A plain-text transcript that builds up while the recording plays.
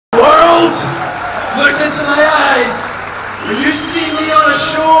Look into my eyes. When you see me on a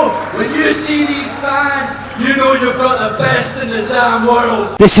show, when you see these fans, you know you've got the best in the damn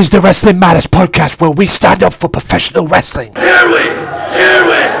world. This is the Wrestling Matters podcast where we stand up for professional wrestling. Here we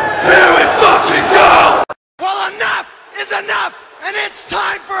fucking go! Well, enough is enough, and it's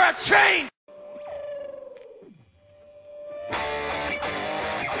time for a change!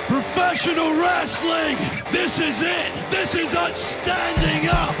 Professional wrestling! This is it! This is us standing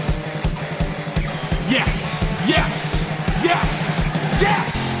up! Yes! Yes! Yes!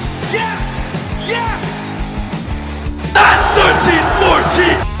 Yes! Yes! Yes! That's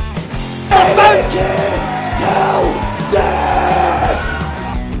 13-14!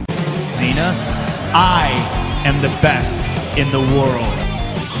 Dina, I am the best in the world.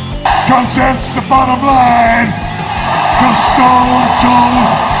 Cause that's the bottom line. Cause Stone Cold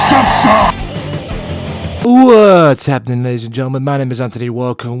said so. What's happening, ladies and gentlemen? My name is Anthony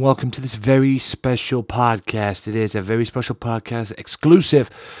Walker, and welcome to this very special podcast. It is a very special podcast exclusive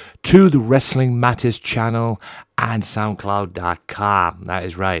to the Wrestling Matters channel and SoundCloud.com. That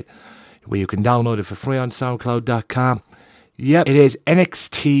is right, where you can download it for free on SoundCloud.com. Yep, it is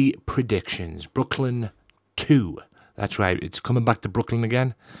NXT Predictions, Brooklyn 2. That's right, it's coming back to Brooklyn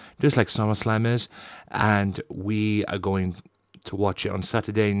again, just like SummerSlam is, and we are going to watch it on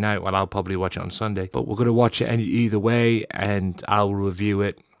Saturday night. Well, I'll probably watch it on Sunday, but we're going to watch it either way, and I'll review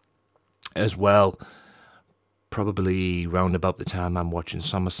it as well, probably round about the time I'm watching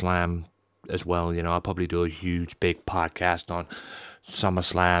SummerSlam as well. You know, I'll probably do a huge, big podcast on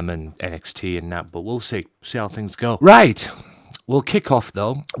SummerSlam and NXT and that, but we'll see how things go. Right, we'll kick off,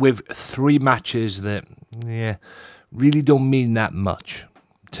 though, with 3 matches that, really don't mean that much,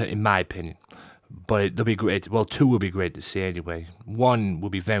 in my opinion. But they'll be great. Well, 2 will be great to see anyway. 1 will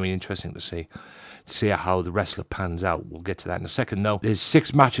be very interesting to see how the wrestler pans out. We'll get to that in a second, though. There's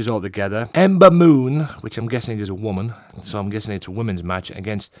 6 matches altogether. Ember Moon, which I'm guessing is a woman, so I'm guessing it's a women's match,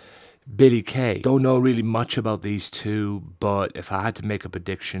 against Billie Kay. Don't know really much about these two, but if I had to make a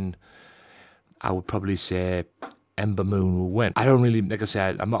prediction, I would probably say Ember Moon will win. I don't really, like I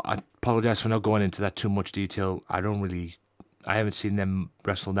said, I apologize for not going into that too much detail. I haven't seen them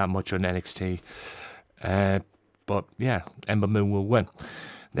wrestle that much on NXT. But yeah, Ember Moon will win.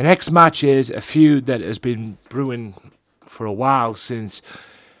 The next match is a feud that has been brewing for a while since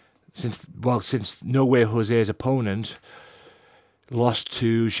No Way Jose's opponent lost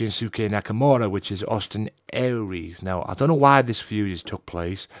to Shinsuke Nakamura, which is Austin Aries. Now, I don't know why this feud has took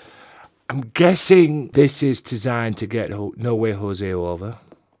place. I'm guessing this is designed to get No Way Jose over.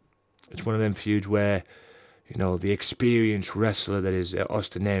 It's one of them feuds where, you know, the experienced wrestler that is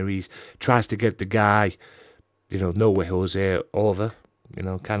Austin Aries tries to get the guy, you know, No Way Jose over. You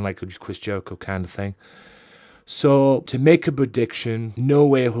know, kind of like a Chris Jericho kind of thing. So, to make a prediction, No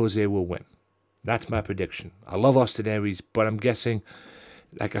Way Jose will win. That's my prediction. I love Austin Aries, but I'm guessing,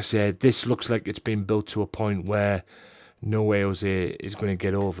 like I said, this looks like it's been built to a point where No Way Jose is going to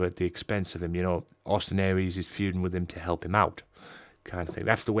get over at the expense of him. You know, Austin Aries is feuding with him to help him out, kind of thing.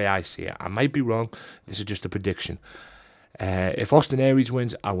 That's the way I see it. I might be wrong. This is just a prediction. If Austin Aries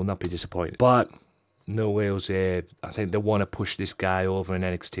wins, I will not be disappointed. But No Way Jose, I think they want to push this guy over in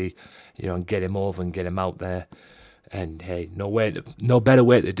NXT, you know, and get him over and get him out there. And hey, no better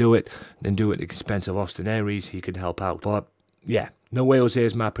way to do it than do it at the expense of Austin Aries. He can help out. But yeah, No Way Jose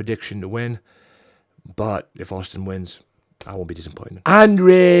is my prediction to win. But if Austin wins, I won't be disappointed.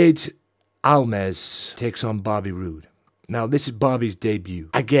 Andrade Almas takes on Bobby Roode. Now, this is Bobby's debut.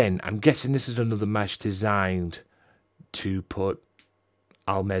 Again, I'm guessing this is another match designed to put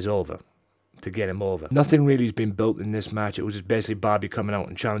Almas over, to get him over. Nothing really has been built in this match. It was just basically Bobby coming out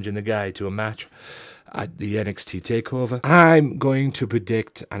and challenging the guy to a match at the NXT Takeover. I'm going to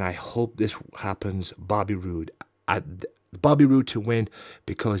predict, and I hope this happens, Bobby Roode to win,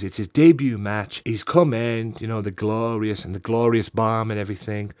 because it's his debut match. He's come in, you know, the glorious bomb and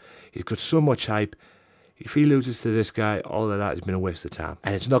everything. He's got so much hype. If he loses to this guy, all of that has been a waste of time.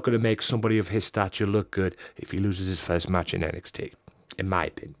 And it's not going to make somebody of his stature look good if he loses his first match in NXT, in my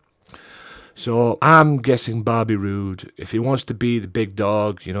opinion. So I'm guessing Bobby Roode, if he wants to be the big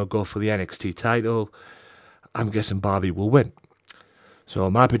dog, you know, go for the NXT title, I'm guessing Bobby will win.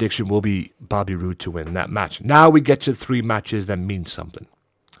 So my prediction will be Bobby Roode to win that match. Now we get to 3 matches that mean something.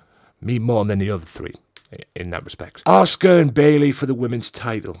 Mean more than the other 3 in that respect. Asuka and Bayley for the women's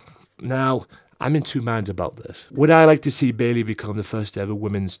title. Now, I'm in 2 minds about this. Would I like to see Bayley become the first ever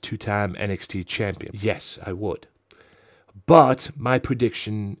women's 2-time NXT champion? Yes, I would. But my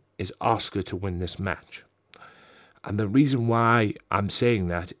prediction is Asuka to win this match. And the reason why I'm saying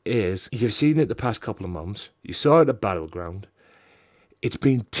that is, you've seen it the past couple of months. You saw it at Battleground. It's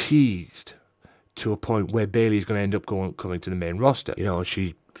been teased to a point where Bayley's going to end up coming to the main roster. You know,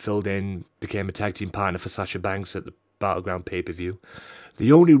 she filled in, became a tag team partner for Sasha Banks at the Battleground pay-per-view.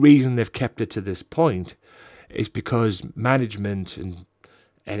 The only reason they've kept it to this point is because management and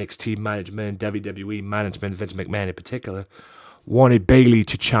NXT management, WWE management, Vince McMahon in particular, wanted Bayley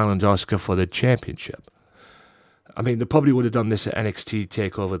to challenge Asuka for the championship. I mean, they probably would have done this at NXT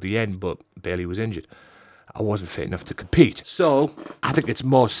TakeOver at the end, but Bayley was injured. I wasn't fit enough to compete. So, I think it's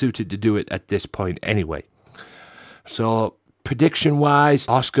more suited to do it at this point anyway. So, prediction-wise,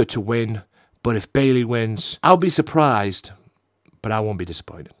 Asuka to win. But if Bayley wins, I'll be surprised, but I won't be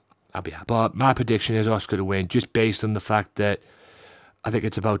disappointed. I'll be happy. But my prediction is Asuka to win, just based on the fact that I think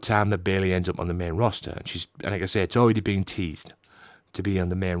it's about time that Bayley ends up on the main roster. And like I say, it's already been teased to be on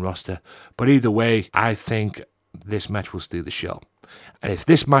the main roster. But either way, I think this match will steal the show. And if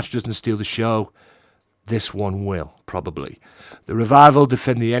this match doesn't steal the show, this one will, probably. The Revival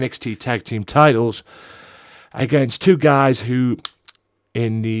defend the NXT Tag Team titles against two guys who,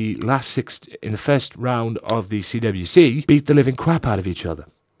 in the first round of the CWC, beat the living crap out of each other.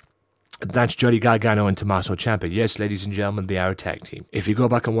 That's Johnny Gargano and Tommaso Ciampa. Yes, ladies and gentlemen, they are a tag team. If you go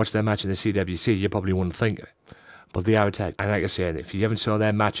back and watch their match in the CWC, you probably wouldn't think it. But they are a tag. And like I said, if you haven't saw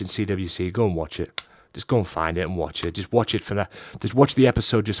their match in CWC, go and watch it. Just go and find it and watch it. Just watch it for that. Just watch the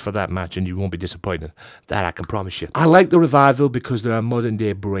episode just for that match and you won't be disappointed. That I can promise you. I like the Revival because they are modern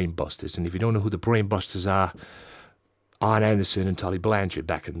day brain busters. And if you don't know who the brain busters are, Arn Anderson and Tully Blanchard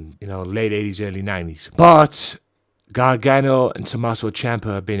back in, late 80s, early 90s. But Gargano and Tommaso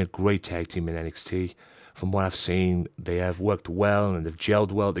Ciampa have been a great tag team in NXT. From what I've seen, they have worked well and they've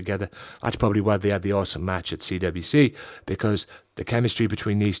gelled well together. That's probably why they had the awesome match at CWC, because the chemistry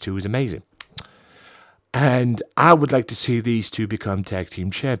between these two is amazing. And I would like to see these two become tag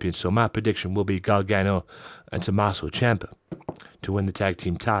team champions. So my prediction will be Gargano and Tommaso Ciampa to win the tag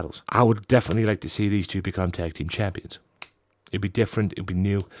team titles. I would definitely like to see these two become tag team champions. It'd be different. It'd be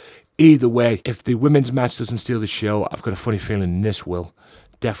new. Either way, if the women's match doesn't steal the show, I've got a funny feeling this will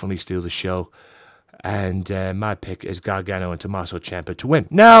definitely steal the show. And my pick is Gargano and Tommaso Ciampa to win.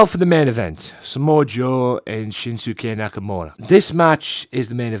 Now for the main event, Samoa Joe and Shinsuke Nakamura. This match is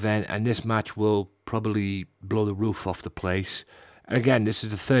the main event, and this match will probably blow the roof off the place. And again, this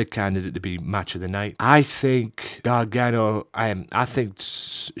is the third candidate to be match of the night. I think Gargano, I think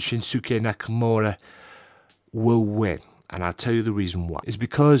Shinsuke Nakamura will win. And I'll tell you the reason why. It's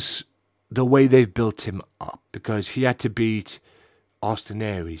because the way they've built him up. Because he had to beat Austin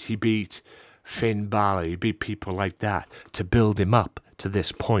Aries. He beat Finn Balor. He beat people like that to build him up to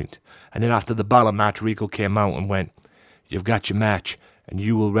this point. And then after the Balor match, Rico came out and went, "You've got your match, and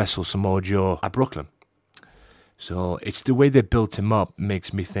you will wrestle Samoa Joe at Brooklyn." So it's the way they built him up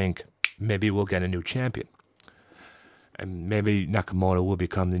makes me think maybe we'll get a new champion. And maybe Nakamura will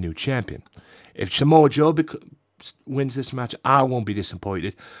become the new champion. If Samoa Joe wins this match, I won't be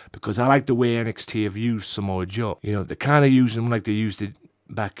disappointed, because I like the way NXT have used Samoa Joe. They kind of use him like they used it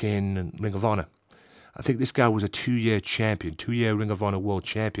back in Ring of Honor. I think this guy was a 2-year champion, 2-year Ring of Honor World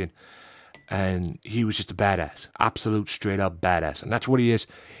Champion, and he was just a badass, absolute straight up badass, and that's what he is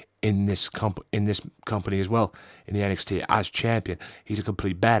in this company as well, in the NXT as champion. He's a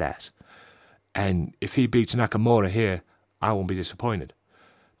complete badass, and if he beats Nakamura here, I won't be disappointed,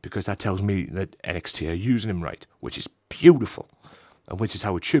 because that tells me that NXT are using him right, which is beautiful, and which is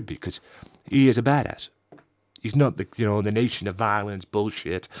how it should be, because he is a badass. He's not the Nation of Violence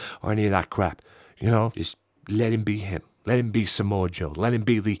bullshit or any of that crap. Just let him be him. Let him be Samoa Joe. Let him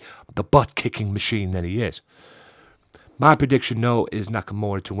be the butt-kicking machine that he is. My prediction, though, is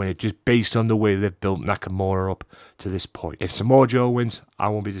Nakamura to win it, just based on the way they've built Nakamura up to this point. If Samoa Joe wins, I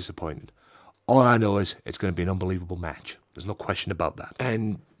won't be disappointed. All I know is it's going to be an unbelievable match. There's no question about that.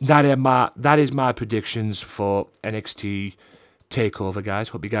 And that is my predictions for NXT TakeOver, guys.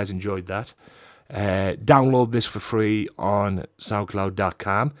 Hope you guys enjoyed that. Download this for free on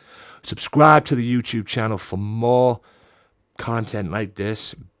SoundCloud.com. Subscribe to the YouTube channel for more content like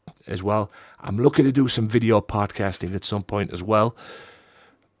this as well. I'm looking to do some video podcasting at some point as well.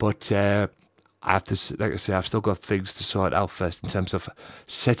 But I have to, like I say, I've still got things to sort out first in terms of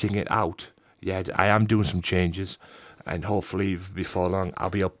setting it out. Yeah, I am doing some changes, and hopefully before long I'll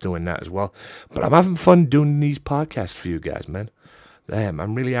be up doing that as well. But I'm having fun doing these podcasts for you guys, man. I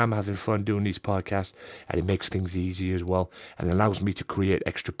really am having fun doing these podcasts, and it makes things easy as well, and allows me to create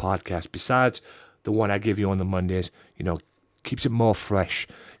extra podcasts besides the one I give you on the Mondays. Keeps it more fresh,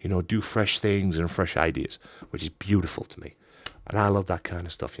 do fresh things and fresh ideas, which is beautiful to me. And I love that kind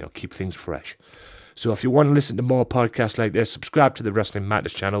of stuff, keep things fresh. So if you want to listen to more podcasts like this, subscribe to the Wrestling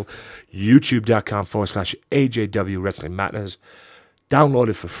Matters channel, youtube.com/AJW Wrestling Matters. Download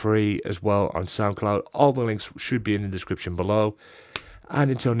it for free as well on SoundCloud. All the links should be in the description below. And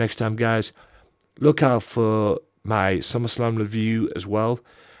until next time, guys, look out for my SummerSlam review as well,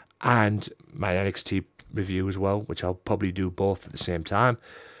 and my NXT review as well, which I'll probably do both at the same time.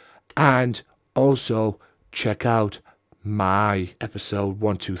 And also check out my episode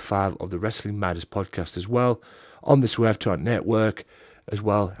 125 of the Wrestling Matters podcast as well on the Swerve Talk Network as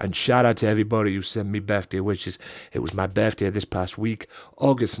well. And shout out to everybody who sent me birthday wishes. It was my birthday this past week,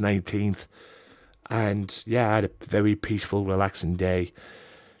 August 19th. And yeah, I had a very peaceful, relaxing day,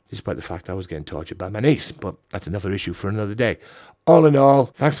 despite the fact I was getting tortured by my niece. But that's another issue for another day. All in all,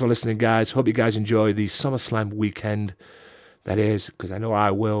 thanks for listening, guys. Hope you guys enjoy the SummerSlam weekend. That is, because I know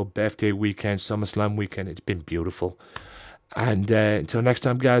I will. Birthday weekend, SummerSlam weekend. It's been beautiful. And until next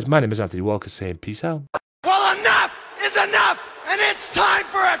time, guys, my name is Anthony Walker saying peace out. Well, enough is enough, and it's time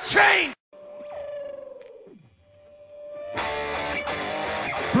for a change!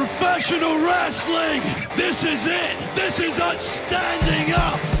 Professional wrestling! This is it! This is us standing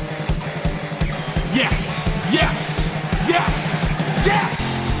up! Yes! Yes! Yes! Yes!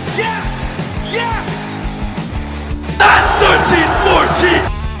 Yes! Yes! That's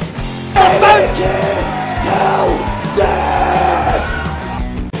 13-14!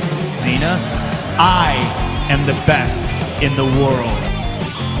 Dina, I am the best in the world.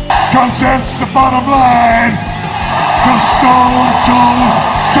 Cause that's the bottom line. Cause Stone Cold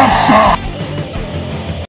Simpson.